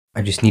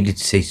I just needed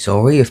to say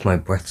sorry if my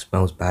breath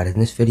smells bad in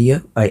this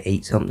video. I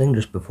ate something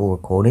just before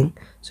recording,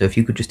 so if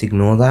you could just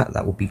ignore that,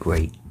 that would be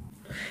great.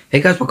 Hey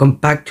guys, welcome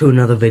back to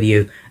another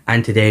video,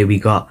 and today we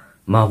got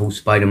Marvel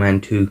Spider-Man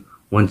 2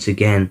 once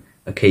again.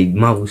 Okay,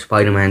 Marvel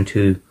Spider-Man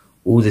 2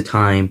 all the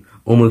time,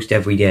 almost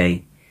every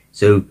day.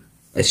 So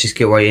let's just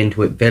get right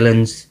into it.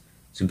 Villains,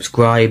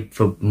 subscribe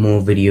for more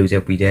videos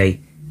every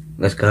day.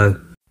 Let's go.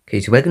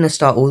 Okay, so we're going to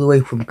start all the way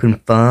from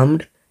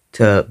confirmed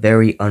to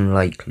very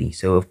unlikely.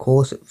 So of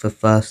course, for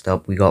first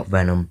up, we got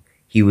Venom.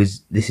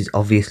 This is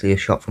obviously a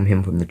shot from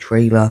him from the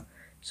trailer,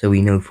 so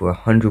we know for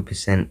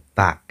 100%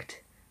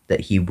 fact that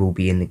he will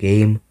be in the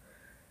game.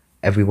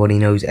 Everybody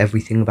knows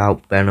everything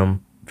about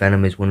Venom.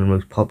 Venom is one of the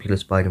most popular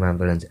Spider-Man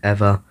villains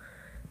ever.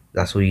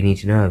 That's all you need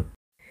to know.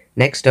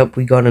 Next up,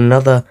 we got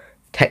another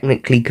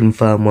technically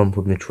confirmed one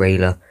from the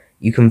trailer.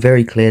 You can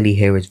very clearly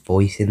hear his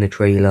voice in the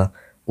trailer.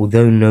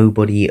 Although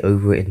nobody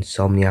over at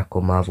Insomniac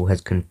or Marvel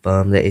has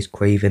confirmed that it's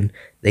Kraven,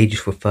 they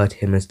just refer to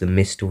him as the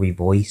mystery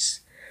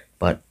voice.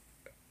 But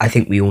I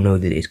think we all know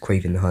that it's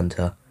Kraven the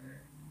Hunter.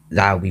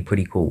 That would be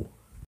pretty cool.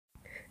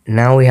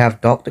 Now we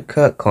have Dr.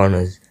 Kurt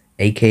Connors,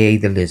 aka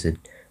the Lizard.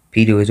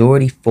 Peter has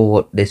already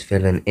fought this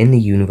villain in the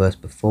universe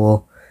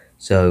before,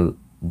 so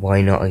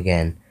why not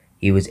again?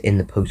 He was in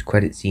the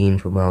post-credit scene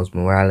for Miles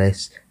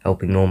Morales,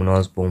 helping Norman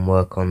Osborn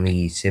work on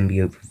the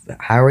symbiote for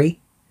Harry.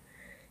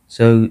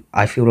 So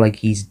I feel like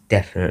he's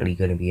definitely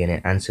going to be in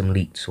it, and some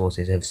leaked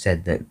sources have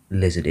said that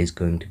Lizard is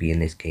going to be in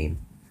this game.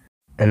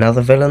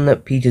 Another villain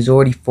that Peter's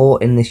already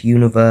fought in this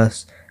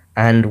universe,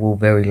 and will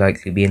very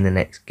likely be in the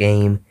next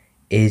game,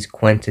 is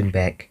Quentin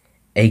Beck,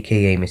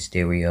 aka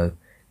Mysterio.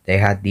 They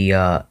had the,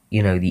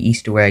 the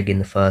Easter egg in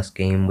the first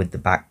game with the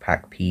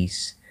backpack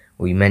piece,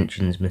 where he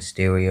mentions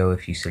Mysterio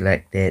if you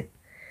select it.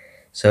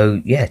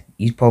 So yeah,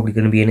 he's probably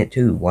going to be in it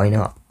too, why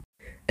not?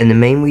 And the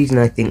main reason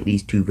I think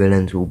these two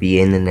villains will be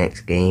in the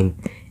next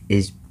game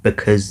is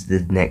because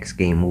the next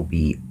game will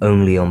be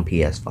only on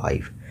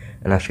PS5.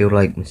 And I feel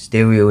like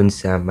Mysterio and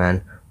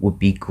Sandman would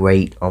be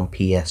great on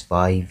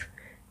PS5,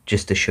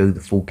 just to show the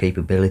full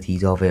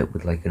capabilities of it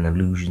with like an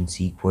illusion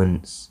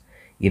sequence.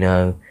 You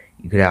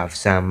could have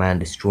Sandman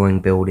destroying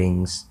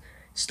buildings,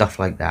 stuff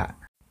like that.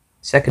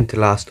 Second to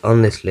last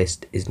on this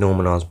list is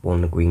Norman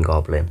Osborn, the Green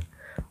Goblin.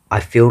 I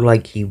feel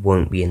like he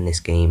won't be in this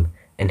game,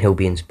 and he'll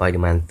be in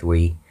Spider-Man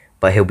 3.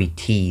 But he'll be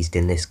teased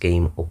in this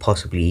game, or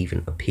possibly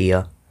even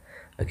appear.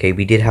 Okay,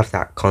 we did have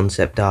that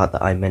concept art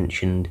that I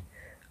mentioned,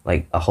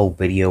 like a whole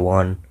video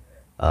on,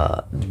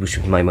 which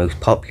was my most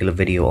popular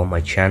video on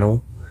my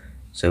channel.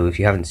 So if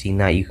you haven't seen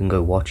that, you can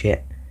go watch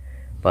it.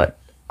 But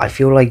I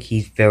feel like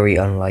he's very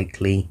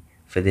unlikely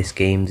for this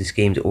game. This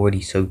game's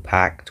already so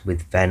packed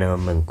with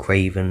Venom and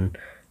Kraven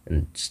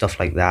and stuff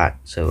like that.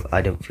 So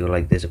I don't feel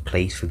like there's a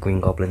place for Green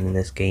Goblin in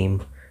this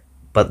game.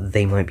 But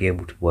they might be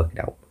able to work it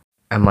out.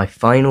 And my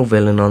final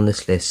villain on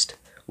this list,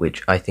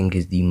 which I think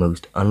is the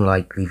most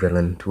unlikely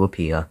villain to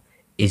appear,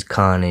 is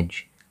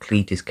Carnage,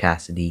 Cletus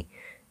Cassidy.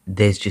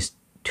 There's just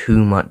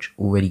too much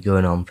already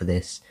going on for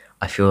this.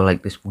 I feel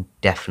like this will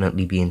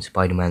definitely be in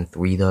Spider-Man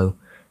 3 though,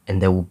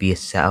 and there will be a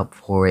setup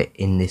for it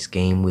in this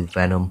game with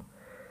Venom.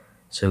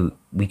 So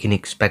we can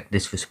expect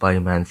this for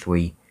Spider-Man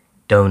 3.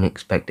 Don't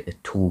expect it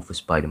at all for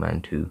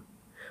Spider-Man 2.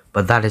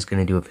 But that is going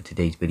to do it for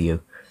today's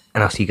video,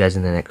 and I'll see you guys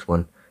in the next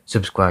one.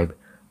 Subscribe.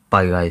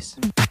 Bye guys.